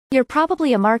You're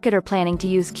probably a marketer planning to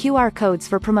use QR codes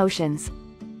for promotions.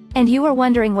 And you are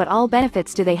wondering what all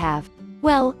benefits do they have?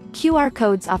 Well, QR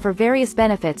codes offer various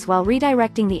benefits while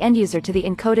redirecting the end user to the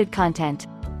encoded content.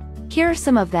 Here are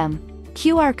some of them.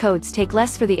 QR codes take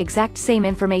less for the exact same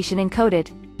information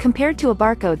encoded, compared to a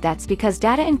barcode. That's because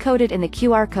data encoded in the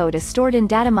QR code is stored in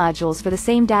data modules for the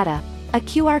same data. A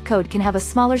QR code can have a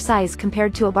smaller size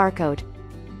compared to a barcode.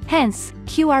 Hence,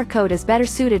 QR code is better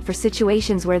suited for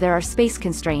situations where there are space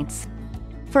constraints.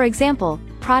 For example,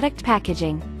 product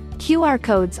packaging. QR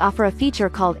codes offer a feature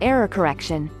called error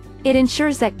correction. It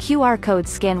ensures that QR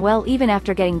codes scan well even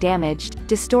after getting damaged,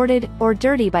 distorted, or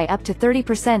dirty by up to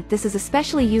 30%. This is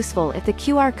especially useful if the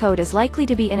QR code is likely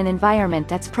to be in an environment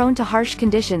that's prone to harsh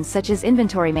conditions such as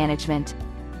inventory management.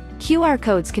 QR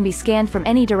codes can be scanned from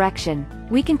any direction.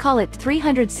 We can call it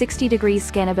 360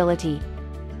 degrees scannability.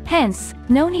 Hence,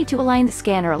 no need to align the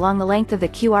scanner along the length of the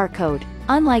QR code,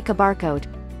 unlike a barcode.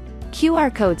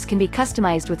 QR codes can be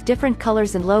customized with different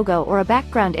colors and logo or a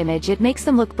background image. It makes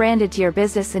them look branded to your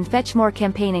business and fetch more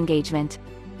campaign engagement.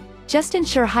 Just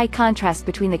ensure high contrast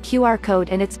between the QR code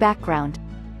and its background.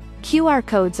 QR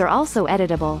codes are also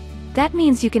editable. That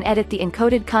means you can edit the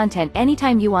encoded content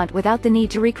anytime you want without the need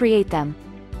to recreate them.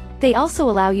 They also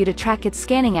allow you to track its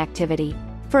scanning activity.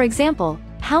 For example,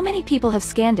 how many people have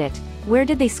scanned it, where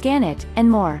did they scan it, and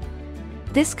more.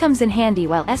 This comes in handy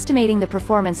while estimating the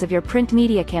performance of your print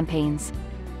media campaigns.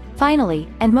 Finally,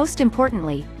 and most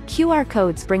importantly, QR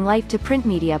codes bring life to print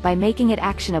media by making it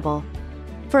actionable.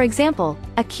 For example,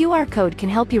 a QR code can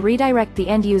help you redirect the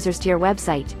end users to your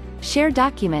website, share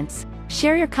documents,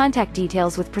 share your contact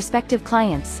details with prospective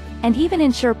clients, and even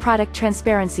ensure product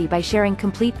transparency by sharing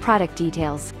complete product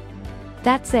details.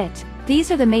 That's it.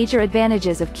 These are the major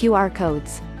advantages of QR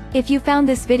codes. If you found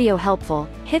this video helpful,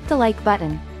 hit the like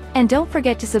button. And don't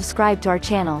forget to subscribe to our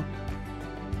channel.